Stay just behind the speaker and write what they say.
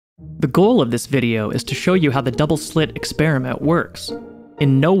The goal of this video is to show you how the double-slit experiment works.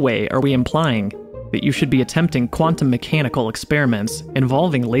 In no way are we implying that you should be attempting quantum mechanical experiments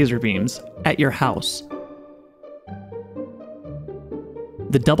involving laser beams at your house.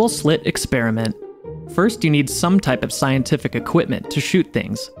 The double-slit experiment. First, you need some type of scientific equipment to shoot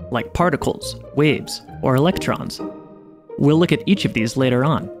things, like particles, waves, or electrons. We'll look at each of these later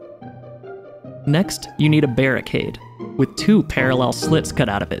on. Next, you need a barricade, with 2 parallel slits cut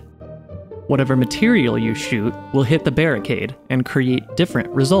out of it. Whatever material you shoot will hit the barricade and create different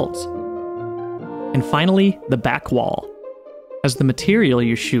results. And finally, the back wall. As the material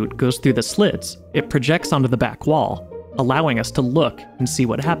you shoot goes through the slits, it projects onto the back wall, allowing us to look and see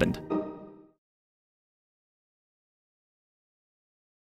what happened.